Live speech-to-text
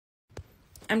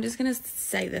I'm just going to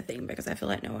say the thing because I feel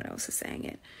like no one else is saying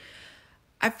it.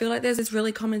 I feel like there's this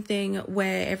really common thing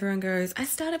where everyone goes, I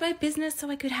started my business so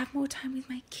I could have more time with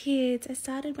my kids. I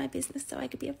started my business so I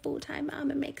could be a full-time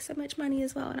mom and make so much money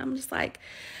as well. And I'm just like,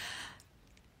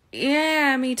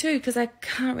 yeah, me too, because I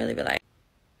can't really relate.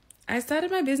 I started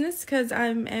my business because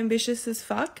I'm ambitious as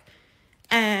fuck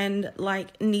and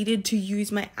like needed to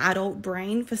use my adult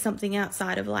brain for something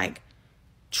outside of like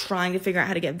trying to figure out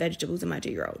how to get vegetables in my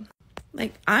 2-year-old.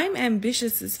 Like, I'm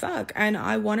ambitious as fuck and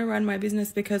I want to run my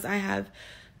business because I have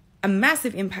a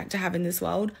massive impact to have in this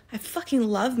world. I fucking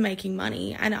love making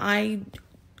money and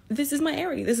this is my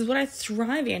area. This is what I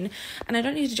thrive in. And I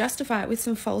don't need to justify it with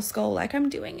some false goal. Like, I'm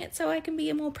doing it so I can be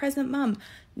a more present mum.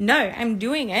 No, I'm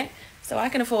doing it so I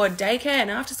can afford daycare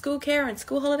and after school care and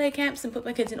school holiday camps and put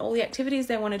my kids in all the activities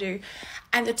they want to do.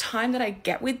 And the time that I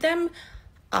get with them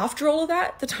after all of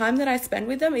that, the time that I spend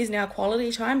with them is now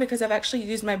quality time because I've actually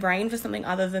used my brain for something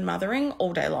other than mothering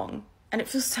all day long. And it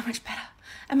feels so much better.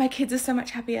 And my kids are so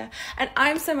much happier. And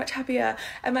I'm so much happier.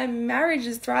 And my marriage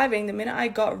is thriving the minute I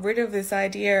got rid of this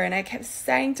idea. And I kept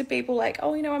saying to people like,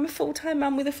 oh, you know, I'm a full-time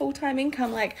mum with a full-time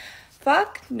income. Like,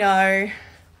 fuck no.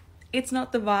 It's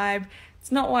not the vibe. It's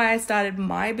not why I started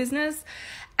my business.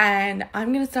 And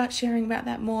I'm going to start sharing about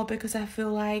that more because I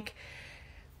feel like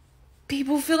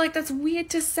people feel like that's weird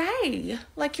to say.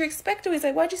 Like, you're expected to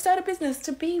say, why'd you start a business?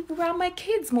 To be around my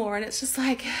kids more. And it's just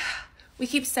like, we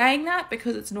keep saying that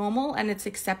because it's normal and it's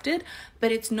accepted,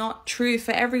 but it's not true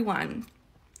for everyone,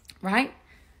 right?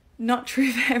 Not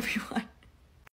true for everyone.